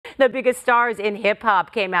The biggest stars in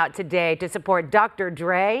hip-hop came out today to support Dr.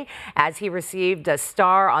 Dre as he received a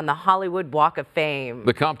star on the Hollywood Walk of Fame.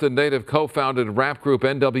 The Compton native co-founded rap group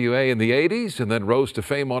NWA in the 80s and then rose to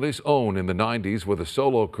fame on his own in the 90s with a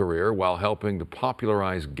solo career while helping to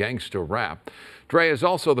popularize gangsta rap. Dre is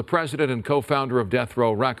also the president and co-founder of Death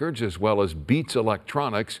Row Records as well as Beats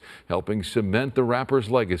Electronics, helping cement the rapper's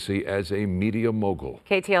legacy as a media mogul.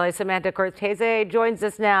 KTLA Samantha Cortese joins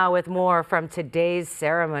us now with more from today's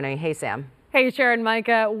ceremony. Hey, Sam. Hey, Sharon,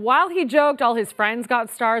 Micah. While he joked all his friends got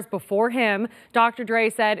stars before him, Dr. Dre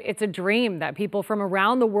said it's a dream that people from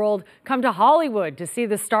around the world come to Hollywood to see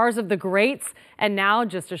the stars of the greats. And now,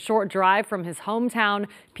 just a short drive from his hometown,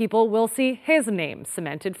 people will see his name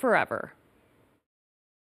cemented forever.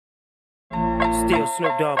 Still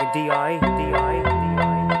Snoop Dogg and D.I.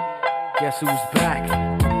 Guess who's back?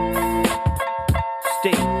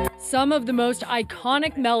 Steve. Some of the most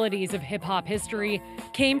iconic melodies of hip-hop history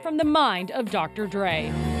came from the mind of Dr.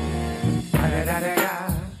 Dre.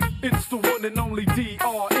 It's the one and only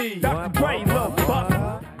D.R.E. Dr. Dre, love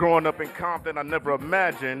Buck. Growing up in Compton, I never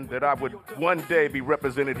imagined that I would one day be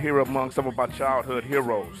represented here among some of my childhood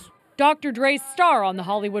heroes. Dr. Dre's star on the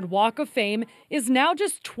Hollywood Walk of Fame is now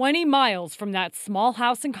just 20 miles from that small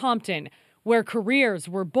house in Compton, where careers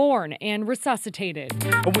were born and resuscitated.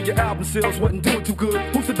 And when your album sales wasn't doing too good,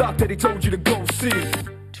 who's the doc that he told you to go see?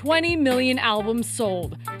 20 million albums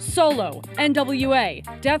sold, solo,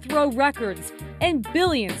 NWA, Death Row Records, and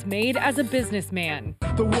billions made as a businessman.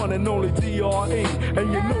 The one and only D.R.E.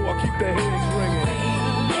 And you know I keep the heads ringing.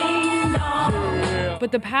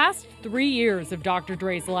 But the past 3 years of Dr.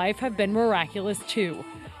 Dre's life have been miraculous too.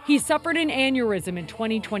 He suffered an aneurysm in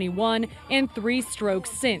 2021 and 3 strokes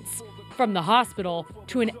since. From the hospital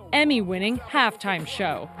to an Emmy-winning halftime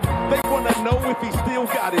show. They want to know if he still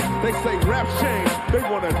got it. They say rap changed. They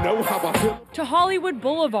want to know how I feel. To Hollywood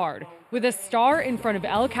Boulevard with a star in front of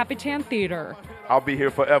El Capitan Theater. I'll be here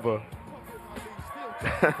forever.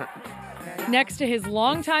 Next to his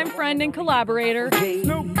longtime friend and collaborator,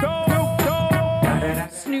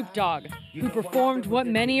 Snoop Dogg, who performed what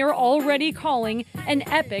many are already calling an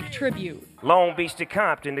epic tribute. Long Beach to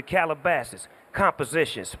Compton to Calabasas.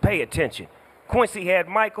 Compositions, pay attention. Quincy had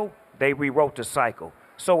Michael, they rewrote the cycle.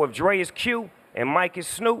 So if Dre is Q and Mike is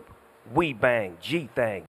Snoop, we bang,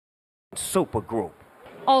 G-Thang, super group.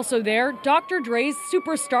 Also there, Dr. Dre's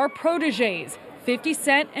superstar proteges, 50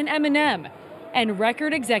 Cent and Eminem, and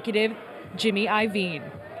record executive Jimmy Iovine.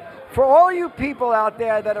 For all you people out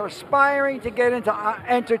there that are aspiring to get into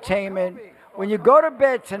entertainment, when you go to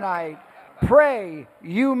bed tonight, pray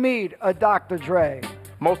you meet a Dr. Dre.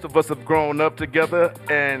 Most of us have grown up together,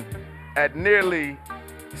 and at nearly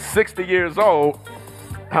 60 years old,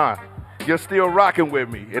 you're still rocking with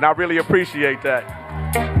me, and I really appreciate that.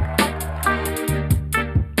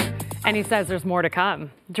 And he says there's more to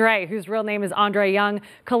come. Dre, whose real name is Andre Young,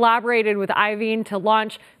 collaborated with Iovine to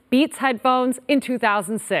launch Beats headphones in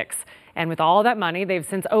 2006. And with all that money, they've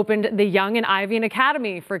since opened the Young and Iovine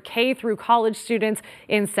Academy for K through college students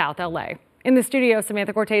in South LA. In the studio,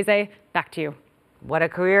 Samantha Cortese, back to you. What a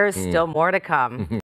career, still more to come.